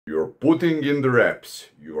You're putting in the reps,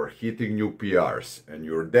 you're hitting new PRs, and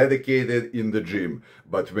you're dedicated in the gym.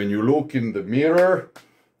 But when you look in the mirror,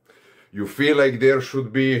 you feel like there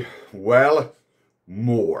should be, well,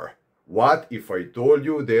 more. What if I told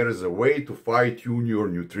you there is a way to fine-tune your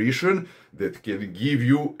nutrition that can give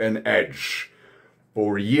you an edge?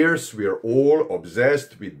 For years, we're all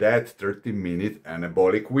obsessed with that 30-minute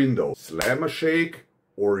anabolic window. Slam a shake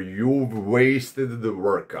or you've wasted the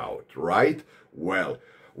workout, right? Well,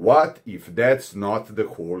 what if that's not the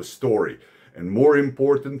whole story? And more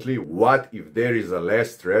importantly, what if there is a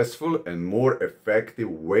less stressful and more effective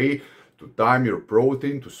way to time your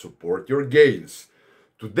protein to support your gains?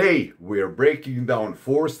 Today, we are breaking down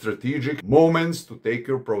 4 strategic moments to take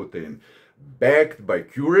your protein, backed by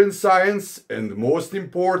current science and, most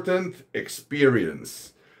important,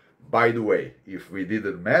 experience. By the way, if we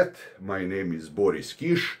didn't met, my name is Boris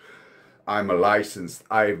Kish. I'm a licensed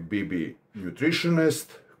IFBB nutritionist,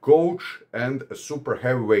 coach, and a super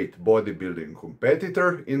heavyweight bodybuilding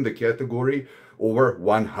competitor in the category over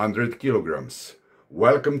 100 kilograms.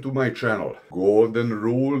 Welcome to my channel. Golden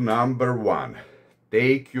rule number 1.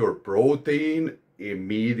 Take your protein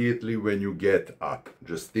immediately when you get up.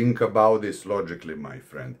 Just think about this logically, my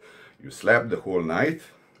friend. You slept the whole night,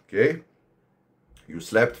 okay? You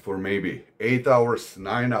slept for maybe 8 hours,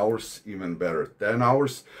 9 hours, even better, 10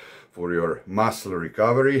 hours for your muscle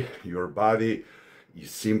recovery. Your body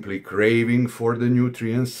is simply craving for the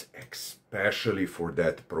nutrients, especially for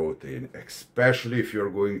that protein, especially if you're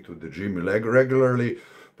going to the gym regularly,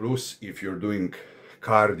 plus if you're doing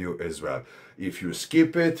cardio as well. If you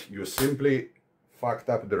skip it, you simply fucked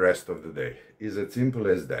up the rest of the day. Is as simple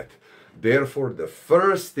as that. Therefore, the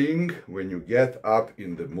first thing when you get up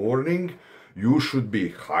in the morning, you should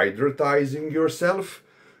be hydratizing yourself.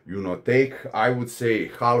 You know, take, I would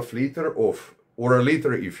say, half liter of, or a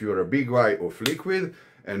liter if you're a big guy, of liquid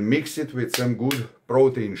and mix it with some good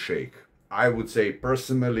protein shake. I would say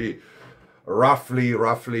personally, roughly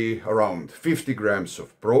around 50 grams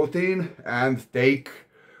of protein, and take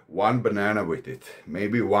 1 banana with it,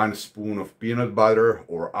 maybe 1 spoon of peanut butter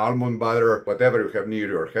or almond butter, whatever you have near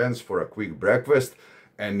your hands for a quick breakfast,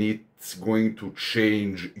 and it's going to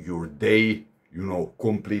change your day, you know,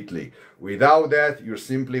 completely. Without that, you're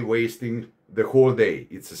simply wasting the whole day.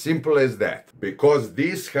 It's as simple as that. Because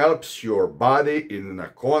this helps your body in a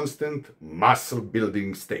constant muscle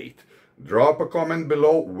building state. Drop a comment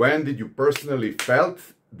below, when did you personally felt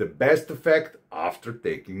the best effect after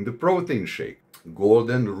taking the protein shake?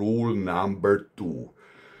 Golden rule number 2.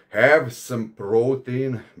 Have some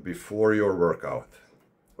protein before your workout,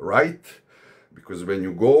 right? Because when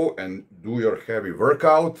you go and do your heavy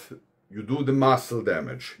workout, you do the muscle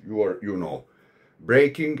damage. You are, you know,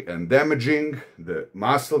 breaking and damaging the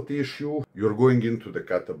muscle tissue. You're going into the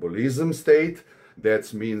catabolism state.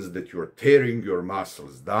 That means that you're tearing your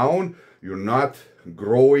muscles down. You're not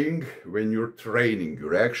growing when you're training.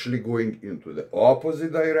 You're actually going into the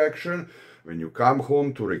opposite direction. When you come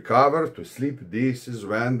home to recover, to sleep, this is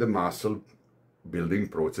when the muscle building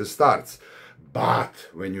process starts. But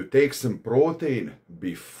when you take some protein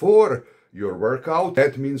before your workout,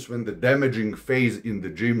 that means when the damaging phase in the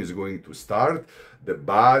gym is going to start, the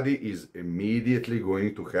body is immediately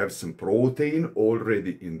going to have some protein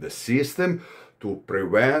already in the system to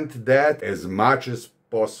prevent that as much as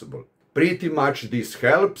possible. Pretty much this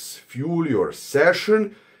helps fuel your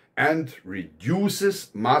session and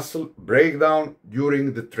reduces muscle breakdown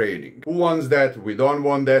during the training. Who wants that? We don't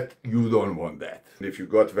want that. You don't want that. And if you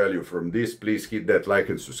got value from this, please hit that like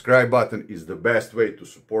and subscribe button. Is the best way to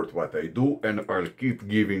support what I do, and I'll keep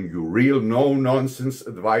giving you real, no-nonsense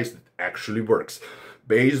advice that actually works,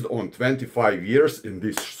 based on 25 years in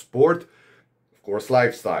this sport, of course,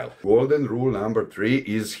 lifestyle. Golden rule number 3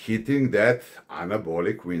 is hitting that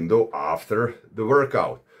anabolic window after the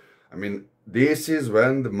workout. I mean, this is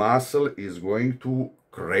when the muscle is going to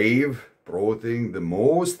crave protein the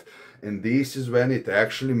most, and this is when it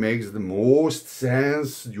actually makes the most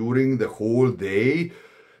sense during the whole day.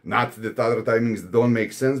 Not that other timings don't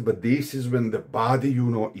make sense, but this is when the body, you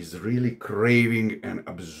know, is really craving and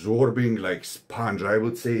absorbing like sponge. I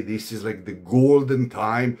would say this is like the golden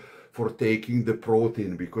time for taking the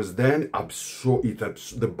protein, because then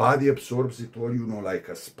the body absorbs it all, you know, like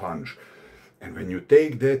a sponge. And when you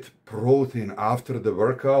take that protein after the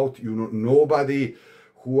workout, you know, nobody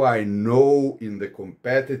who I know in the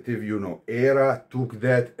competitive, you know, era took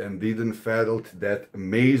that and didn't felt that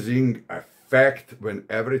amazing effect when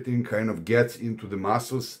everything kind of gets into the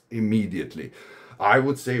muscles immediately. I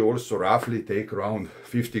would say also roughly take around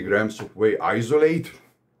 50 grams of whey isolate,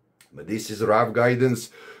 but this is rough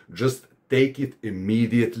guidance. Just take it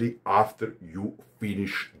immediately after you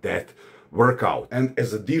finish that workout. And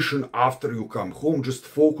as addition, after you come home, just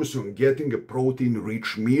focus on getting a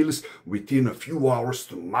protein-rich meals within a few hours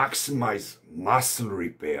to maximize muscle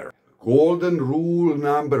repair. Golden rule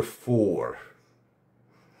number 4.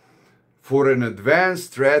 For an advanced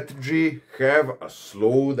strategy, have a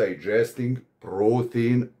slow digesting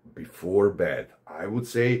protein before bed. I would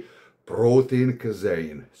say protein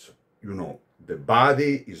casein. So, you know, the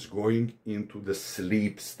body is going into the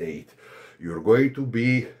sleep state. You're going to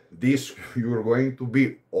be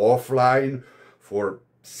offline for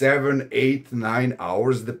 7, 8, 9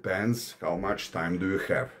 hours, depends how much time do you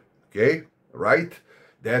have. Okay, right?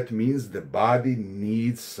 That means the body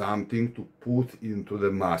needs something to put into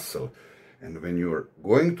the muscle. And when you're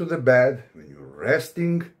going to the bed, when you're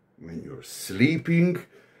resting, when you're sleeping,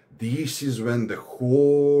 this is when the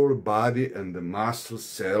whole body and the muscle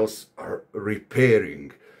cells are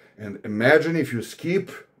repairing. And imagine if you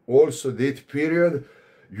skip also that period,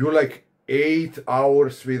 you're like 8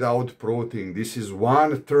 hours without protein. This is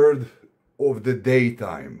 1/3 of the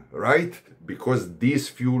daytime, right? Because this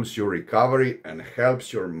fuels your recovery and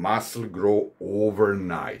helps your muscle grow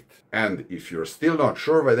overnight. And if you're still not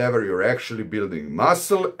sure whether you're actually building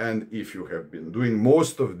muscle and if you have been doing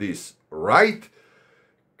most of this right,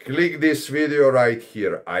 click this video right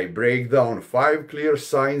here. I break down 5 clear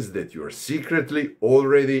signs that you're secretly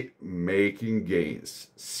already making gains.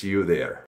 See you there.